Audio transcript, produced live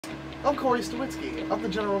I'm Corey Stawitsky. I'm the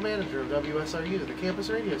general manager of WSRU, the campus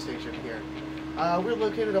radio station here. We're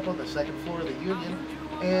located up on the second floor of the Union,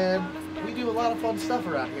 and we do a lot of fun stuff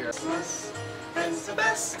around here. Christmas is the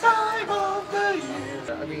best time of the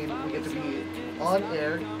year. I mean, we get to be on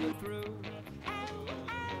air.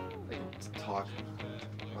 Talk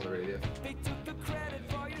on the radio.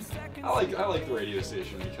 I like the radio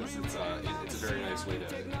station because it's a very nice way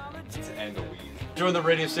to end a week. Join the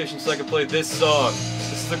radio station so I can play this song.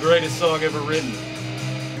 This is the greatest song ever written.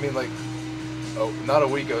 I mean, like, oh, not a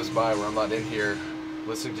week goes by where I'm not in here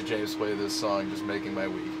listening to James play this song, just making my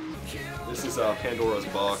week. This is Pandora's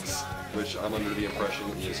Box, which I'm under the impression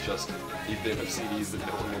is just a bin of CDs that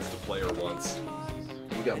no one wants to play or wants.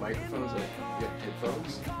 We got microphones, like, we got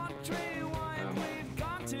headphones,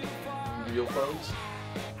 real phones.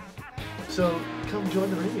 So come join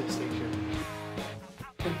the radio station.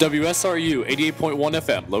 WSRU 88.1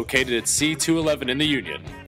 FM, located at C211 in the Union.